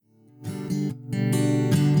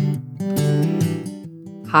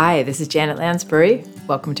Hi, this is Janet Lansbury.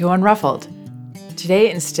 Welcome to Unruffled. Today,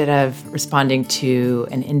 instead of responding to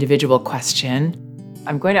an individual question,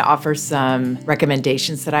 I'm going to offer some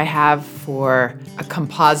recommendations that I have for a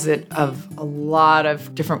composite of a lot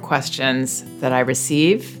of different questions that I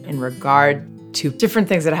receive in regard to different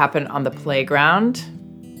things that happen on the playground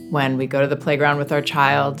when we go to the playground with our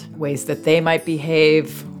child, ways that they might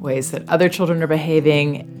behave, ways that other children are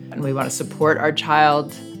behaving, and we want to support our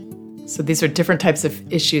child. So these are different types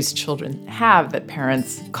of issues children have that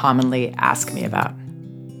parents commonly ask me about.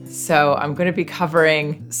 So I'm going to be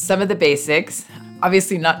covering some of the basics.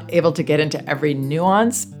 Obviously not able to get into every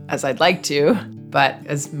nuance as I'd like to, but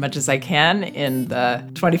as much as I can in the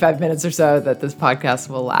 25 minutes or so that this podcast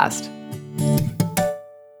will last.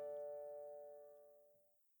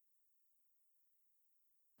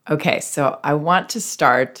 Okay, so I want to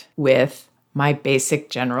start with my basic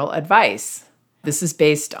general advice. This is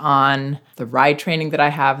based on the RIDE training that I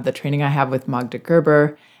have, the training I have with Magda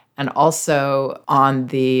Gerber, and also on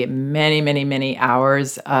the many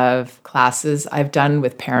hours of classes I've done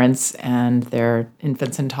with parents and their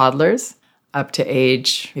infants and toddlers up to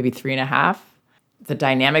age maybe 3.5. The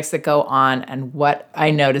dynamics that go on and what I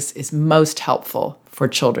notice is most helpful for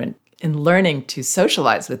children in learning to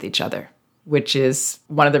socialize with each other, which is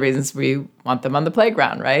one of the reasons we want them on the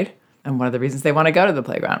playground, right? And one of the reasons they want to go to the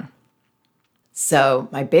playground. So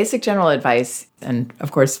my basic general advice, and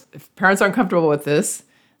of course, if parents aren't comfortable with this,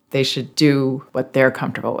 they should do what they're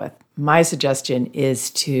comfortable with. My suggestion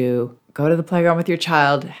is to go to the playground with your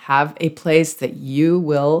child, have a place that you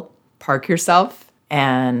will park yourself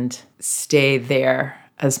and stay there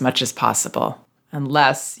as much as possible,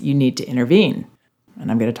 unless you need to intervene. And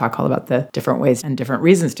I'm going to talk all about the different ways and different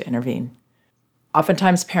reasons to intervene.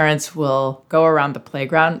 Oftentimes, parents will go around the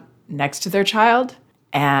playground next to their child,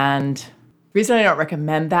 and the reason I don't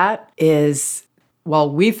recommend that is while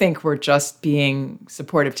we think we're just being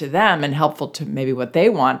supportive to them and helpful to maybe what they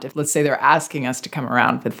want, if let's say they're asking us to come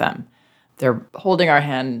around with them, they're holding our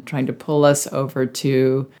hand, trying to pull us over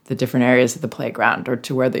to the different areas of the playground or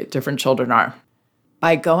to where the different children are.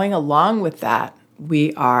 By going along with that,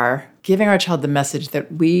 we are giving our child the message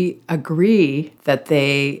that we agree that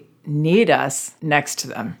they need us next to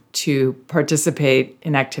them to participate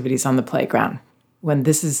in activities on the playground, when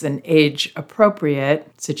this is an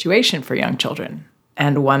age-appropriate situation for young children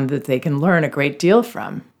and one that they can learn a great deal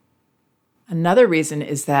from. Another reason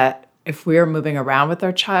is that if we are moving around with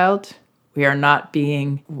our child, we are not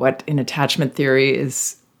being what in attachment theory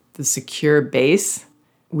is the secure base.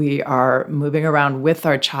 We are moving around with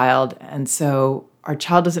our child, and so our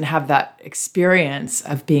child doesn't have that experience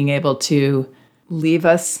of being able to leave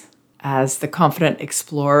us as the confident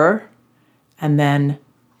explorer and then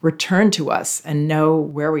return to us and know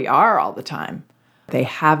where we are all the time. They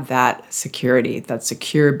have that security, that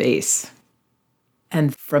secure base.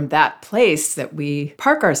 And from that place that we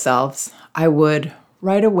park ourselves, I would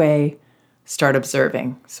right away start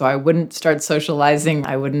observing. So I wouldn't start socializing.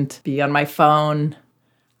 I wouldn't be on my phone.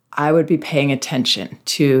 I would be paying attention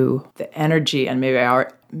to the energy, and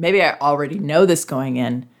maybe I already know this going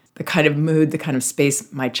in, the kind of mood, the kind of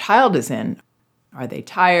space my child is in. Are they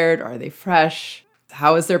tired? Are they fresh?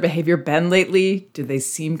 How has their behavior been lately? Do they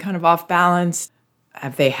seem kind of off balance?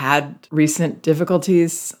 Have they had recent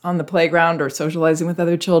difficulties on the playground or socializing with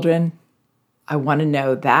other children? I want to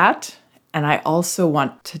know that. And I also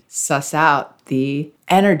want to suss out the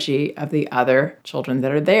energy of the other children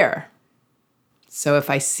that are there. So if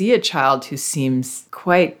I see a child who seems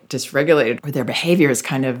quite dysregulated or their behavior is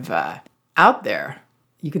kind of out there,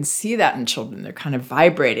 you can see that in children. They're kind of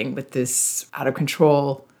vibrating with this out of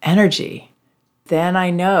control energy. Then I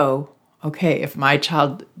know, okay, if my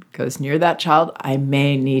child goes near that child, I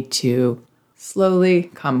may need to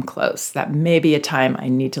slowly come close. That may be a time I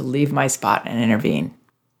need to leave my spot and intervene.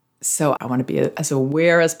 So I want to be as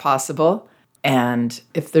aware as possible. And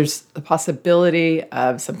if there's a possibility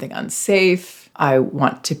of something unsafe, I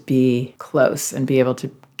want to be close and be able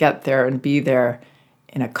to get there and be there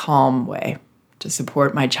in a calm way to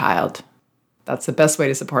support my child. That's the best way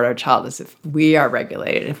to support our child, is if we are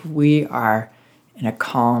regulated, if we are in a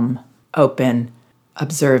calm, open,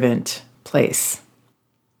 observant place.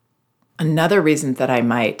 Another reason that I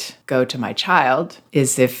might go to my child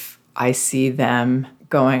is if I see them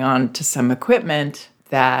going on to some equipment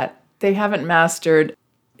that they haven't mastered,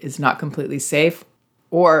 is not completely safe,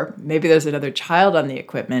 or maybe there's another child on the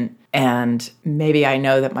equipment, and maybe I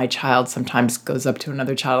know that my child sometimes goes up to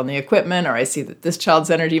another child on the equipment, or I see that this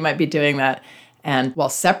child's energy might be doing that, and while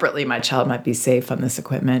separately my child might be safe on this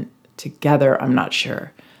equipment, together I'm not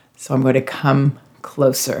sure. So I'm going to come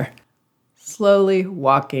closer, slowly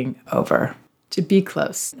walking over. to be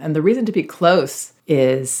close. And the reason to be close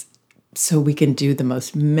is so we can do the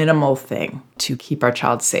most minimal thing to keep our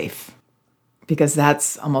child safe. Because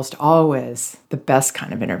that's almost always the best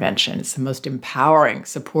kind of intervention. It's the most empowering,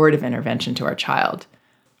 supportive intervention to our child.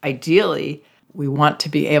 Ideally, we want to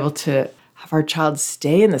be able to have our child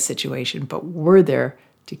stay in the situation, but we're there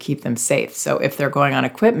to keep them safe. So if they're going on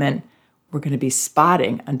equipment, we're going to be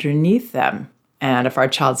spotting underneath them. And if our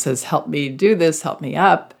child says, help me do this, help me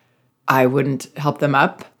up, I wouldn't help them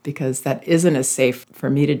up because that isn't as safe for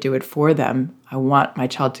me to do it for them. I want my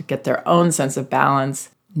child to get their own sense of balance,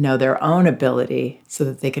 know their own ability so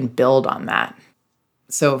that they can build on that.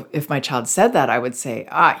 So if my child said that, I would say,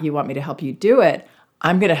 you want me to help you do it?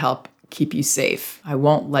 I'm going to help keep you safe. I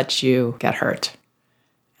won't let you get hurt.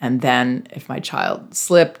 And then if my child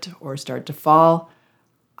slipped or started to fall,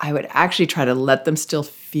 I would actually try to let them still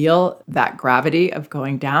feel that gravity of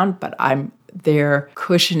going down, but I'm there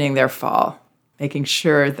cushioning their fall, making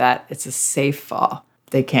sure that it's a safe fall.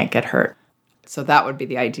 They can't get hurt. So that would be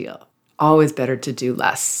the ideal. Always better to do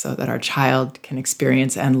less so that our child can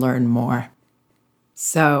experience and learn more.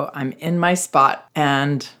 So I'm in my spot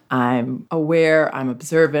and I'm aware, I'm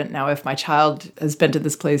observant. Now, if my child has been to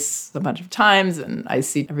this place a bunch of times and I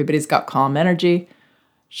see everybody's got calm energy,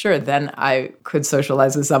 sure, then I could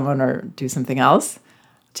socialize with someone or do something else,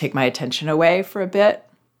 take my attention away for a bit.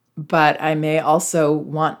 But I may also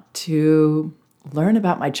want to learn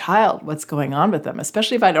about my child, what's going on with them,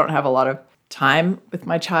 especially if I don't have a lot of time with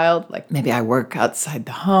my child. Like maybe I work outside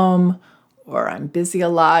the home or I'm busy a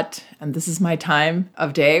lot and this is my time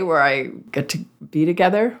of day where I get to be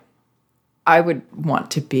together. I would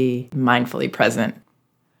want to be mindfully present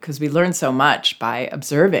because we learn so much by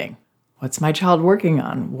observing. What's my child working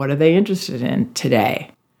on? What are they interested in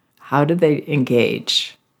today? How did they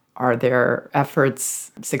engage? Are their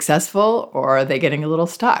efforts successful or are they getting a little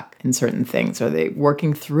stuck in certain things? Are they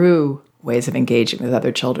working through ways of engaging with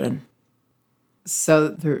other children? So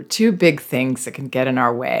there are two big things that can get in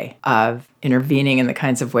our way of intervening in the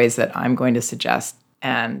kinds of ways that I'm going to suggest,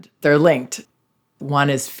 and they're linked. One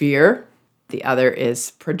is fear, the other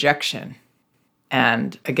is projection.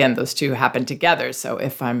 And again, those two happen together. So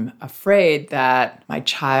if I'm afraid that my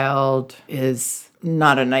child is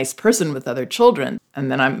not a nice person with other children,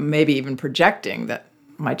 and then I'm maybe even projecting that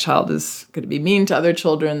my child is going to be mean to other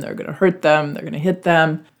children, they're going to hurt them, they're going to hit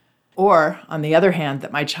them. Or on the other hand,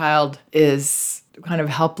 that my child is kind of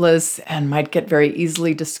helpless and might get very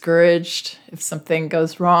easily discouraged if something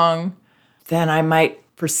goes wrong, then I might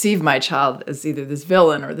perceive my child as either this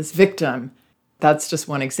villain or this victim. That's just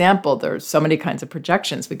one example. There's so many kinds of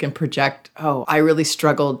projections. We can project, I really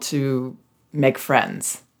struggled to make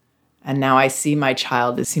friends. And now I see my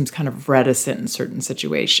child, it seems kind of reticent in certain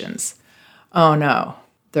situations. Oh no,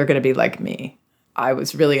 they're going to be like me. I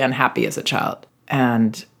was really unhappy as a child.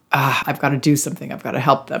 And I've got to do something. I've got to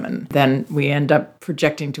help them. And then we end up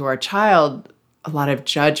projecting to our child a lot of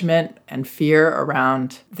judgment and fear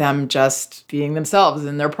around them just being themselves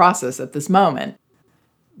in their process at this moment.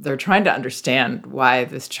 They're trying to understand why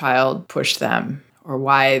this child pushed them or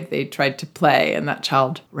why they tried to play and that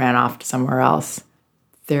child ran off to somewhere else.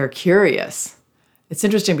 They're curious. It's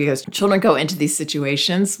interesting because children go into these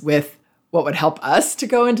situations with what would help us to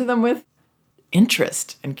go into them with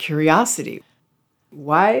interest and curiosity.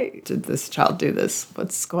 Why did this child do this?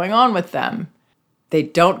 What's going on with them? They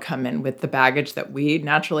don't come in with the baggage that we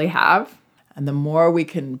naturally have. And the more we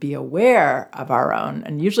can be aware of our own,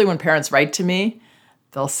 and usually when parents write to me,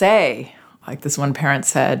 they'll say, like this one parent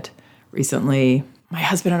said recently, my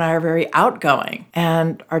husband and I are very outgoing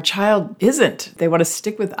and our child isn't. They want to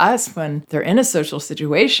stick with us when they're in a social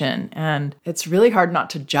situation. And it's really hard not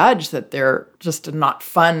to judge that they're just a not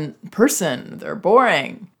fun person. They're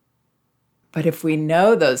boring. But if we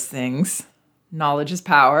know those things, knowledge is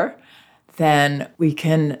power, then we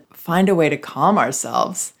can find a way to calm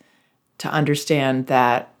ourselves, to understand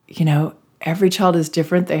that, every child is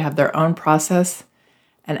different. They have their own process.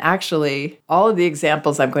 And actually, all of the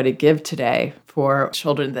examples I'm going to give today for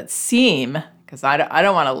children that seem, because I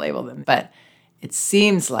don't want to label them, but it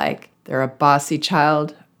seems like they're a bossy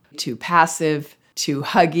child, too passive, too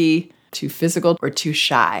huggy, too physical, or too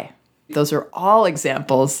shy. Those are all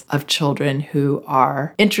examples of children who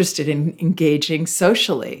are interested in engaging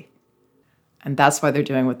socially. And that's why they're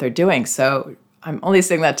doing what they're doing. So I'm only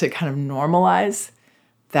saying that to kind of normalize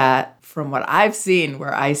that from what I've seen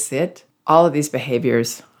where I sit, all of these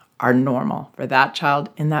behaviors are normal for that child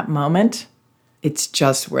in that moment. It's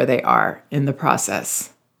just where they are in the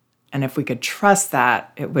process. And if we could trust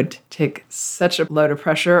that, it would take such a load of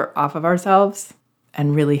pressure off of ourselves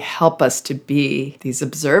and really help us to be these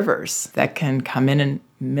observers that can come in and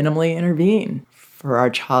minimally intervene for our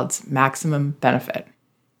child's maximum benefit.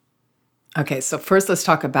 Okay, so first let's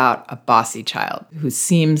talk about a bossy child who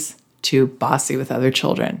seems too bossy with other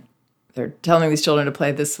children. They're telling these children to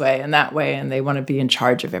play this way, and they want to be in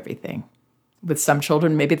charge of everything. With some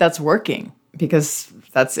children, maybe that's working because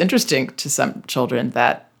that's interesting to some children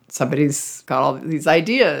that somebody's got all these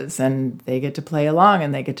ideas and they get to play along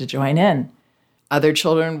and they get to join in. Other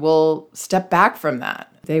children will step back from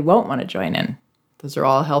that. They won't want to join in. Those are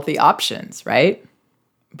all healthy options, right?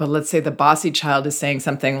 But let's say the bossy child is saying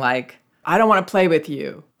something like, I don't want to play with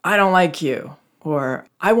you. I don't like you. Or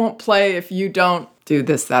I won't play if you don't do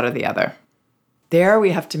this, that, or the other. There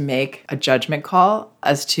we have to make a judgment call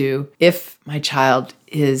as to if my child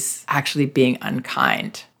is actually being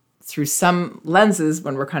unkind. Through some lenses,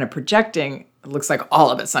 when we're kind of projecting, it looks like all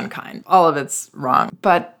of it's unkind. All of it's wrong.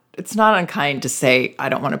 But it's not unkind to say, I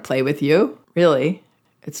don't want to play with you, really.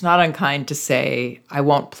 It's not unkind to say, I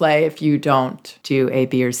won't play if you don't do A,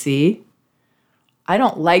 B, or C. I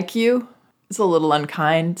don't like you is a little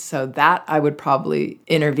unkind, so that I would probably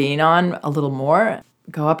intervene on a little more.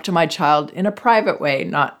 Go up to my child in a private way,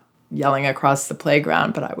 not yelling across the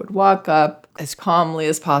playground, but I would walk up as calmly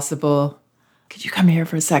as possible. Could you come here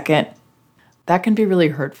for a second? That can be really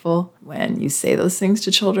hurtful when you say those things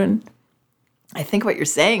to children. I think what you're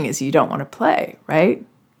saying is you don't want to play, right?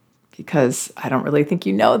 Because I don't really think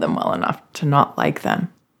you know them well enough to not like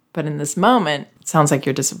them. But in this moment, it sounds like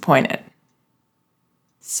you're disappointed.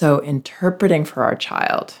 So interpreting for our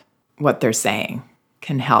child what they're saying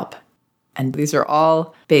can help. And these are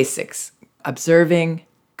all basics. Observing,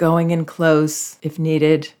 going in close if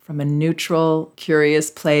needed, from a neutral, curious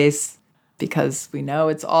place, because we know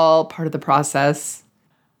it's all part of the process.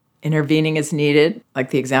 Intervening as needed,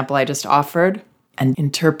 like the example I just offered, and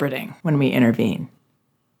interpreting when we intervene.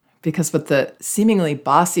 Because what the seemingly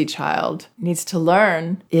bossy child needs to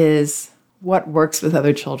learn is what works with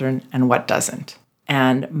other children and what doesn't.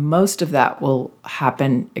 And most of that will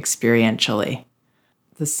happen experientially.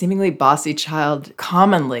 The seemingly bossy child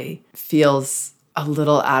commonly feels a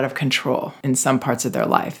little out of control in some parts of their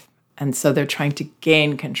life. And so they're trying to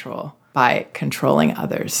gain control by controlling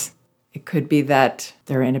others. It could be that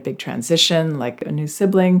they're in a big transition, like a new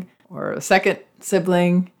sibling or a second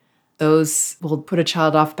sibling. Those will put a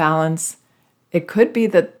child off balance. It could be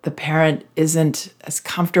that the parent isn't as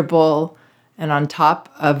comfortable and on top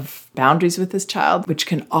of boundaries with this child, which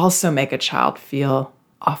can also make a child feel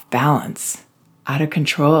off balance, out of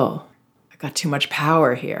control. I got too much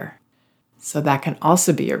power here. So that can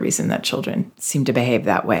also be a reason that children seem to behave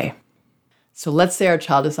that way. So let's say our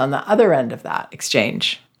child is on the other end of that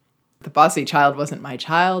exchange. The bossy child wasn't my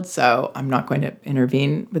child, so I'm not going to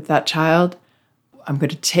intervene with that child. I'm going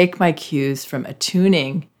to take my cues from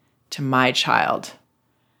attuning to my child.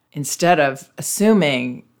 Instead of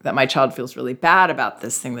assuming that my child feels really bad about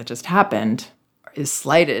this thing that just happened, or is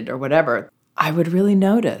slighted or whatever, I would really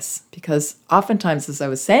notice. Because oftentimes, as I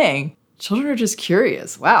was saying, children are just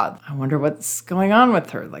curious. Wow, I wonder what's going on with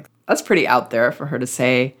her. Like, that's pretty out there for her to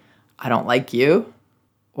say, I don't like you,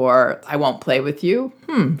 or I won't play with you.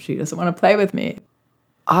 She doesn't want to play with me.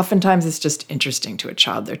 Oftentimes, it's just interesting to a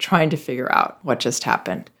child. They're trying to figure out what just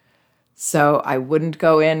happened. So I wouldn't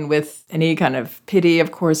go in with any kind of pity,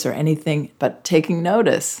 of course, or anything, but taking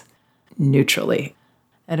notice neutrally.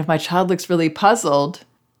 And if my child looks really puzzled,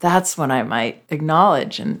 that's when I might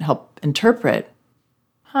acknowledge and help interpret.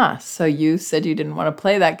 So you said you didn't want to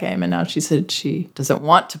play that game, and now she said she doesn't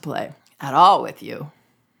want to play at all with you.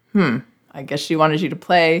 I guess she wanted you to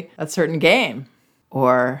play a certain game.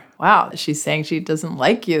 Or, wow, she's saying she doesn't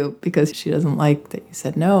like you because she doesn't like that you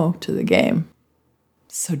said no to the game.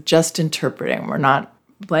 So just interpreting. We're not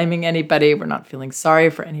blaming anybody. We're not feeling sorry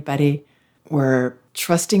for anybody. We're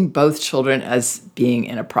trusting both children as being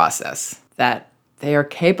in a process that they are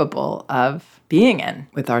capable of being in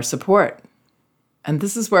with our support. And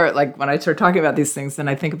this is where, like, when I start talking about these things, then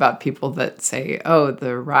I think about people that say, oh,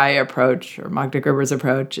 the Rye approach or Magda Gerber's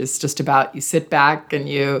approach is just about you sit back and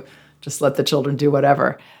you just let the children do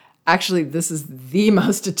whatever. Actually, this is the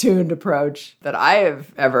most attuned approach that I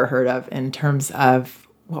have ever heard of in terms of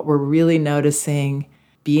what we're really noticing,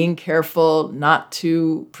 being careful not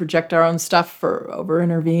to project our own stuff or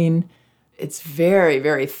over-intervene. It's very,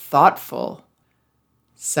 very thoughtful.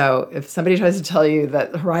 So if somebody tries to tell you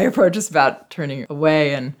that the Rye approach is about turning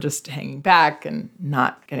away and just hanging back and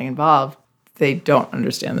not getting involved, they don't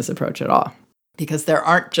understand this approach at all. Because there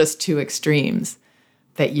aren't just two extremes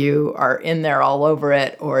that you are in there all over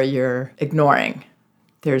it or you're ignoring.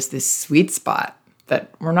 There's this sweet spot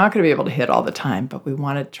that we're not going to be able to hit all the time, but we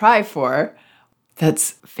want to try for,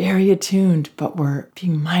 that's very attuned, but we're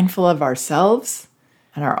being mindful of ourselves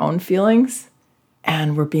and our own feelings.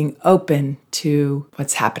 And we're being open to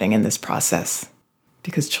what's happening in this process.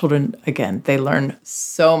 Because children, again, they learn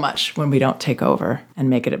so much when we don't take over and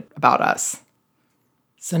make it about us.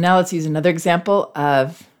 So now let's use another example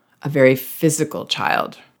of a very physical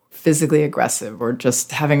child, physically aggressive, or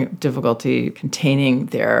just having difficulty containing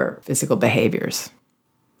their physical behaviors.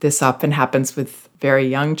 This often happens with very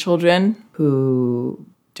young children who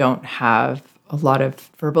don't have a lot of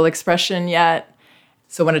verbal expression yet.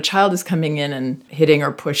 So when a child is coming in and hitting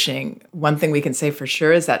or pushing, one thing we can say for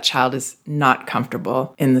sure is that child is not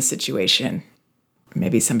comfortable in the situation.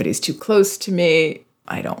 Maybe somebody's too close to me.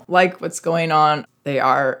 I don't like what's going on. They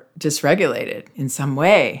are dysregulated in some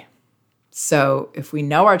way. So if we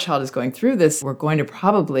know our child is going through this, we're going to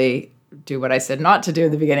probably do what I said not to do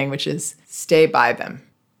in the beginning, which is stay by them.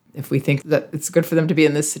 If we think that it's good for them to be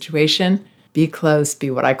in this situation, be close,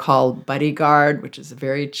 be what I call buddy guard, which is a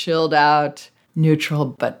very chilled out, neutral,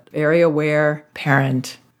 but very aware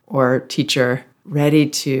parent or teacher, ready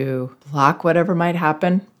to block whatever might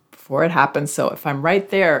happen before it happens. So if I'm right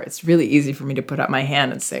there, it's really easy for me to put up my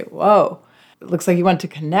hand and say, whoa, it looks like you want to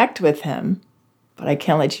connect with him, but I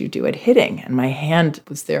can't let you do it hitting. And my hand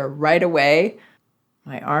was there right away.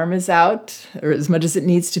 My arm is out, or as much as it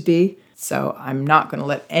needs to be. So I'm not going to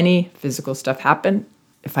let any physical stuff happen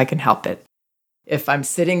if I can help it. If I'm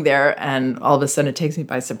sitting there and all of a sudden it takes me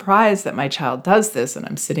by surprise that my child does this and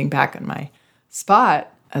I'm sitting back in my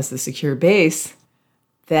spot as the secure base,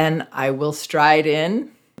 then I will stride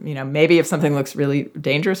in. Maybe if something looks really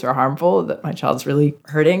dangerous or harmful, that my child's really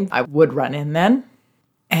hurting, I would run in then.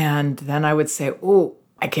 And then I would say, oh,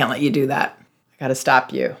 I can't let you do that. I got to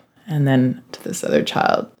stop you. And then to this other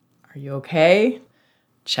child, are you okay?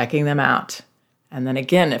 Checking them out. And then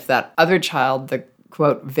again, if that other child, the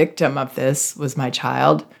quote, victim of this was my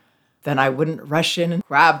child, then I wouldn't rush in and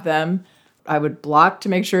grab them. I would block to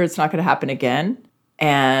make sure it's not going to happen again.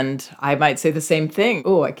 And I might say the same thing.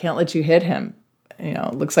 Oh, I can't let you hit him.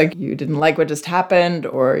 It looks like you didn't like what just happened,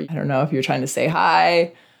 or I don't know if you're trying to say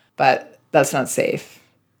hi, but that's not safe.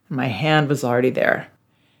 My hand was already there.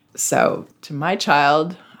 So to my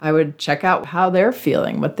child, I would check out how they're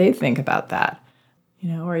feeling, what they think about that.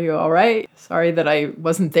 Are you all right? Sorry that I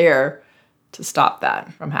wasn't there to stop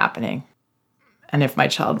that from happening. And if my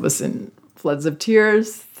child was in floods of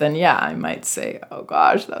tears, then yeah, I might say, oh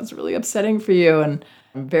gosh, that's really upsetting for you. And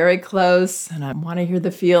I'm very close and I want to hear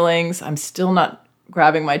the feelings. I'm still not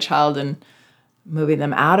grabbing my child and moving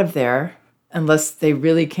them out of there unless they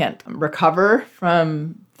really can't recover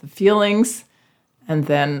from the feelings. And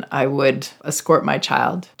then I would escort my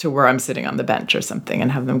child to where I'm sitting on the bench or something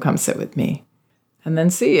and have them come sit with me. And then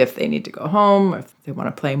see if they need to go home or if they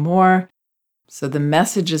want to play more. So the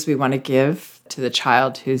messages we want to give to the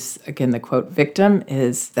child who's, again, the quote victim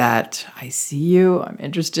is that I see you, I'm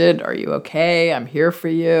interested, are you okay? I'm here for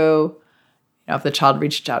you. If the child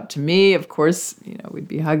reached out to me, of course, we'd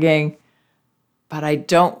be hugging. But I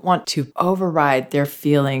don't want to override their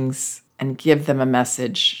feelings and give them a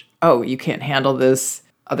message, oh, you can't handle this,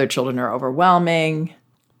 other children are overwhelming,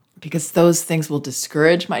 because those things will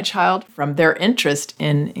discourage my child from their interest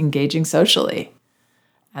in engaging socially.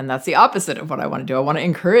 And that's the opposite of what I want to do. I want to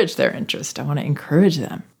encourage their interest. I want to encourage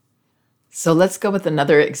them. So let's go with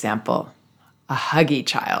another example, a huggy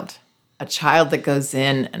child, a child that goes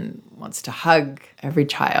in and wants to hug every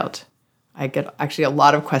child. I get actually a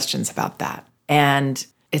lot of questions about that. And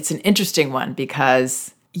it's an interesting one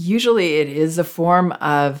because usually it is a form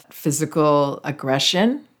of physical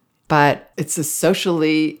aggression, but it's a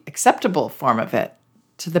socially acceptable form of it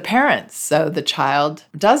to the parents. So the child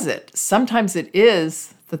does it. Sometimes it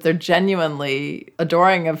is that they're genuinely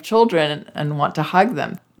adoring of children and want to hug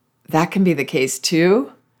them. That can be the case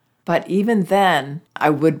too. But even then,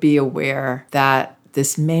 I would be aware that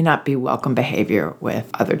this may not be welcome behavior with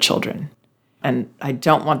other children. And I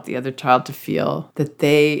don't want the other child to feel that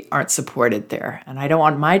they aren't supported there. And I don't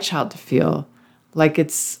want my child to feel like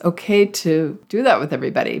it's okay to do that with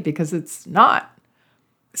everybody, because it's not.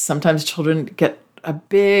 Sometimes children get a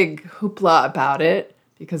big hoopla about it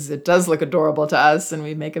because it does look adorable to us and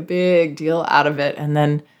we make a big deal out of it. And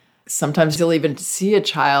then sometimes you'll even see a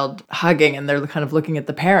child hugging and they're kind of looking at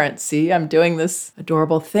the parents. See, I'm doing this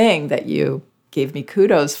adorable thing that you gave me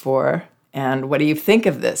kudos for. And what do you think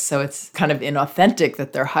of this? So it's kind of inauthentic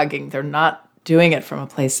that they're hugging. They're not doing it from a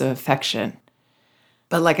place of affection.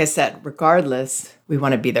 But like I said, regardless, we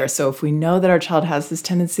want to be there. So if we know that our child has this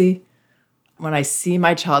tendency, when I see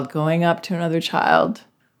my child going up to another child,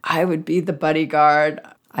 I would be the buddy guard.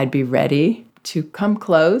 I'd be ready to come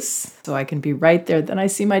close so I can be right there. Then I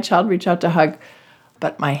see my child reach out to hug.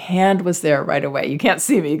 but my hand was there right away. You can't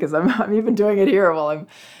see me because I'm even doing it here while I'm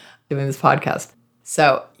doing this podcast.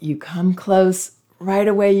 So you come close right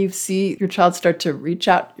away. You see your child start to reach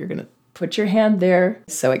out. You're going to put your hand there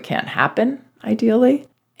so it can't happen, ideally.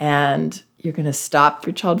 And you're going to stop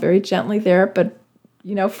your child very gently there, but,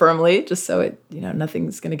 firmly, just so it,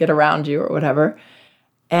 nothing's going to get around you or whatever.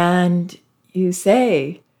 And you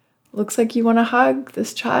say, looks like you want to hug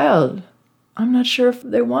this child. I'm not sure if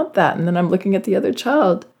they want that. And then I'm looking at the other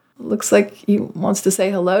child. Looks like he wants to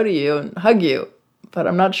say hello to you and hug you, but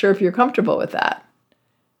I'm not sure if you're comfortable with that.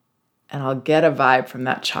 And I'll get a vibe from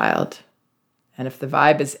that child. And if the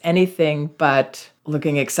vibe is anything but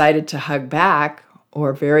looking excited to hug back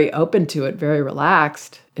or very open to it, very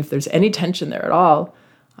relaxed, if there's any tension there at all,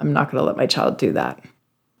 I'm not going to let my child do that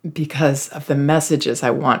because of the messages I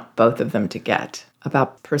want both of them to get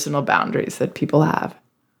about personal boundaries that people have.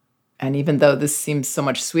 And even though this seems so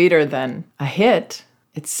much sweeter than a hit,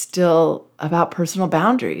 it's still about personal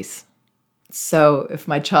boundaries. So if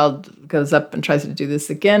my child goes up and tries to do this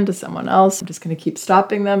again to someone else, I'm just going to keep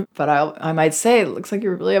stopping them. But I might say, it looks like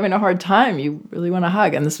you're really having a hard time. You really want to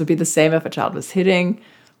hug. And this would be the same if a child was hitting,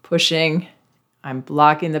 pushing. I'm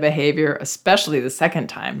blocking the behavior, especially the second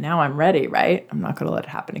time. Now I'm ready, right? I'm not going to let it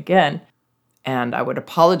happen again. And I would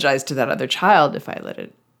apologize to that other child if I let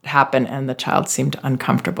it happen and the child seemed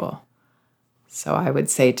uncomfortable. So I would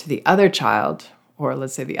say to the other child, or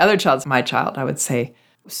let's say the other child's my child, I would say,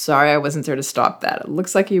 sorry, I wasn't there to stop that. It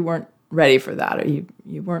looks like you weren't ready for that, or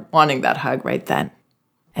you weren't wanting that hug right then.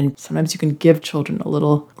 And sometimes you can give children a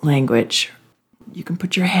little language. You can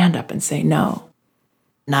put your hand up and say no,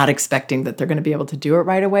 not expecting that they're going to be able to do it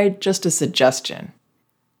right away, just a suggestion.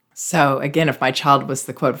 So again, if my child was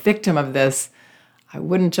the quote victim of this, I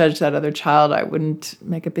wouldn't judge that other child. I wouldn't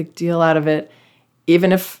make a big deal out of it,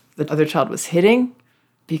 even if the other child was hitting,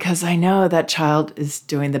 because I know that child is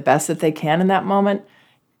doing the best that they can in that moment.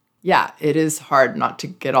 Yeah, it is hard not to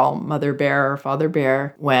get all mother bear or father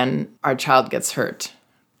bear when our child gets hurt.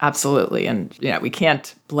 Absolutely. And, we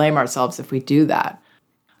can't blame ourselves if we do that.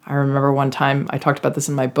 I remember one time, I talked about this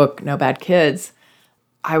in my book, No Bad Kids.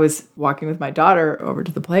 I was walking with my daughter over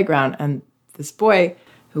to the playground, and this boy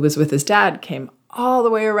who was with his dad came all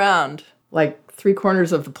the way around, like 3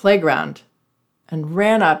 corners of the playground, and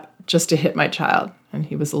ran up just to hit my child. And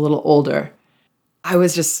he was a little older. I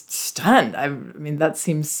was just stunned. I mean, that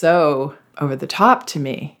seems so over the top to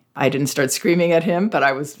me. I didn't start screaming at him, but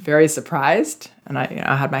I was very surprised. And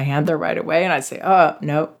I had my hand there right away. And I'd say, oh,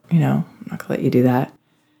 no, I'm not going to let you do that.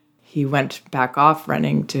 He went back off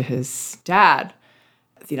running to his dad.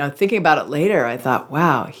 Thinking about it later, I thought,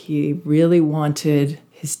 wow, he really wanted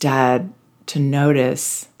his dad to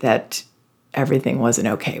notice that everything wasn't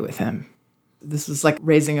okay with him. This was like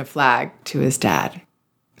raising a flag to his dad.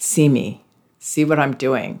 See me. See what I'm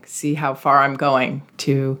doing. See how far I'm going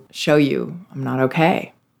to show you I'm not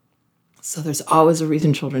okay. So there's always a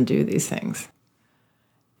reason children do these things.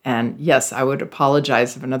 And yes, I would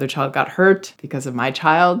apologize if another child got hurt because of my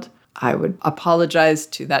child. I would apologize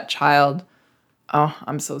to that child. Oh,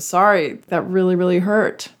 I'm so sorry. That really, really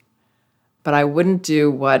hurt. But I wouldn't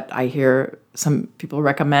do what I hear some people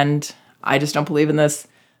recommend. I just don't believe in this,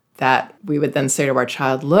 that we would then say to our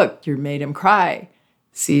child, look, you made him cry.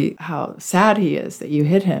 See how sad he is that you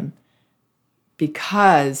hit him.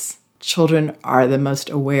 Because children are the most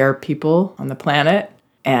aware people on the planet.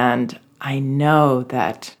 And I know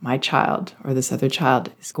that my child or this other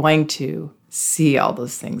child is going to see all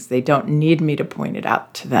those things. They don't need me to point it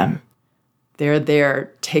out to them. They're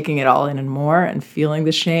there taking it all in and more and feeling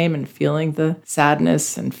the shame and feeling the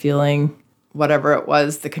sadness and feeling whatever it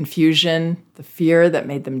was, the confusion, the fear that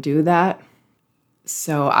made them do that.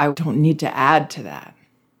 So I don't need to add to that.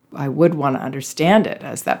 I would want to understand it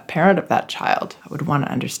as that parent of that child. I would want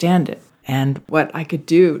to understand it and what I could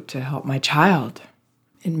do to help my child.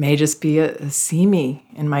 It may just be a see me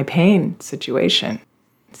in my pain situation.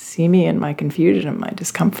 See me in my confusion and my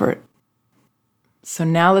discomfort. So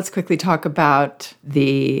now let's quickly talk about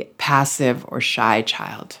the passive or shy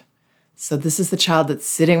child. So this is the child that's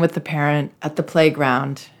sitting with the parent at the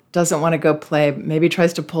playground, doesn't want to go play, maybe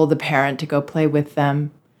tries to pull the parent to go play with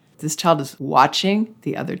them. This child is watching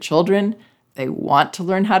the other children. They want to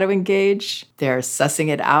learn how to engage. They're sussing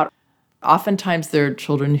it out. Oftentimes there are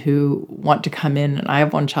children who want to come in, and I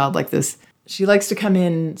have one child like this. She likes to come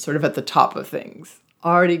in sort of at the top of things,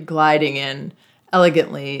 already gliding in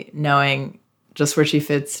elegantly, knowing just where she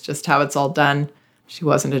fits, just how it's all done. She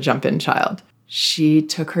wasn't a jump-in child. She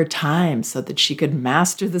took her time so that she could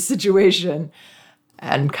master the situation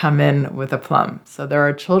and come in with aplomb. So there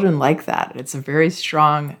are children like that. It's a very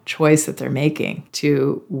strong choice that they're making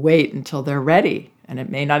to wait until they're ready And it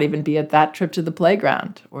may not even be at that trip to the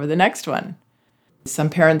playground or the next one. Some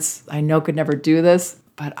parents I know could never do this,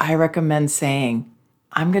 but I recommend saying,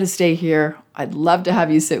 I'm going to stay here. I'd love to have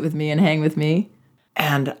you sit with me and hang with me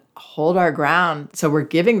and hold our ground. So we're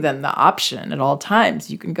giving them the option at all times.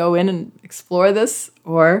 You can go in and explore this,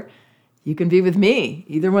 or you can be with me.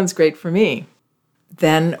 Either one's great for me.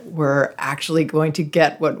 Then we're actually going to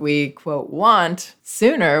get what we, quote, want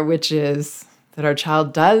sooner, which is that our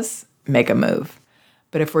child does make a move.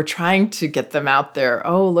 But if we're trying to get them out there,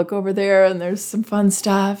 oh, look over there and there's some fun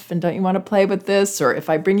stuff, and don't you want to play with this? Or if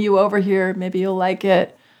I bring you over here, maybe you'll like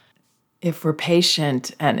it. If we're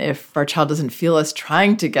patient and if our child doesn't feel us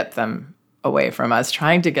trying to get them away from us,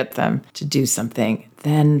 trying to get them to do something,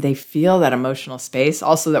 then they feel that emotional space.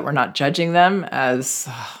 Also, that we're not judging them as,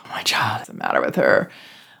 oh, my child, what's the matter with her?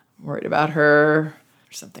 I'm worried about her.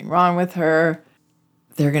 There's something wrong with her.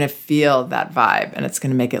 They're going to feel that vibe, and it's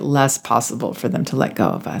going to make it less possible for them to let go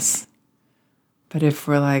of us. But if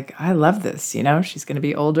we're like, I love this, she's going to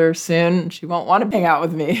be older soon. She won't want to hang out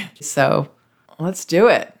with me. So let's do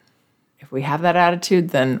it. If we have that attitude,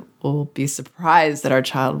 then we'll be surprised that our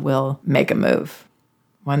child will make a move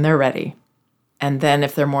when they're ready. And then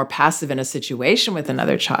if they're more passive in a situation with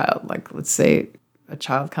another child, like let's say a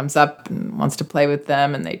child comes up and wants to play with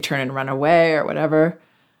them and they turn and run away or whatever,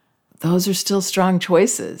 those are still strong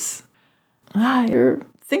choices. You're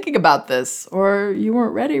thinking about this, or you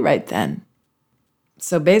weren't ready right then.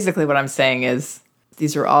 So basically what I'm saying is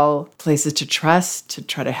these are all places to trust, to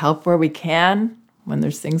try to help where we can when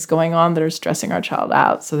there's things going on that are stressing our child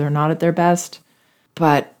out so they're not at their best.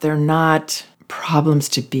 But they're not problems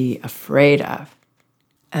to be afraid of.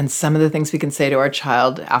 And some of the things we can say to our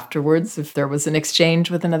child afterwards, if there was an exchange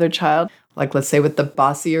with another child, like let's say with the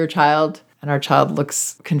bossier child, and our child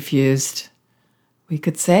looks confused, we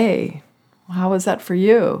could say, well, how was that for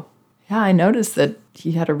you? Yeah, I noticed that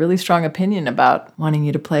he had a really strong opinion about wanting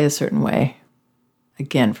you to play a certain way.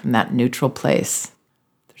 Again, from that neutral place.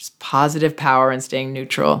 There's positive power in staying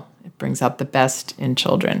neutral. It brings out the best in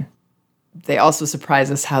children. They also surprise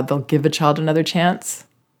us how they'll give a child another chance.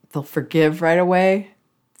 They'll forgive right away.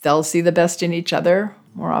 They'll see the best in each other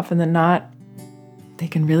more often than not. They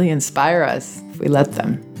can really inspire us if we let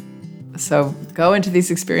them. So go into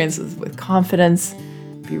these experiences with confidence,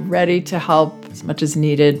 be ready to help as much as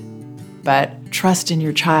needed, but trust in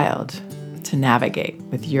your child to navigate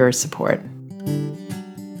with your support.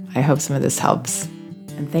 I hope some of this helps.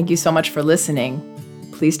 And thank you so much for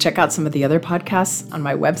listening. Please check out some of the other podcasts on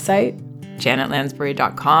my website,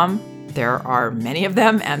 janetlansbury.com. There are many of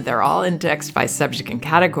them, and they're all indexed by subject and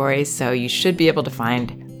category, so you should be able to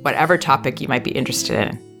find whatever topic you might be interested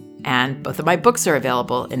in. And both of my books are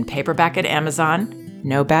available in paperback at Amazon,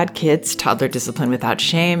 No Bad Kids, Toddler Discipline Without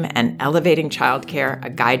Shame, and Elevating Childcare,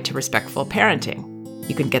 A Guide to Respectful Parenting.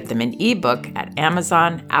 You can get them in ebook at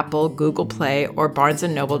Amazon, Apple, Google Play, or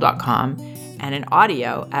barnesandnoble.com, and in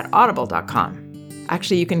audio at audible.com.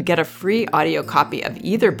 Actually, you can get a free audio copy of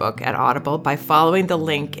either book at Audible by following the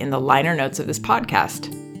link in the liner notes of this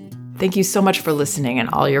podcast. Thank you so much for listening and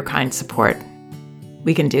all your kind support.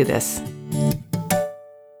 We can do this.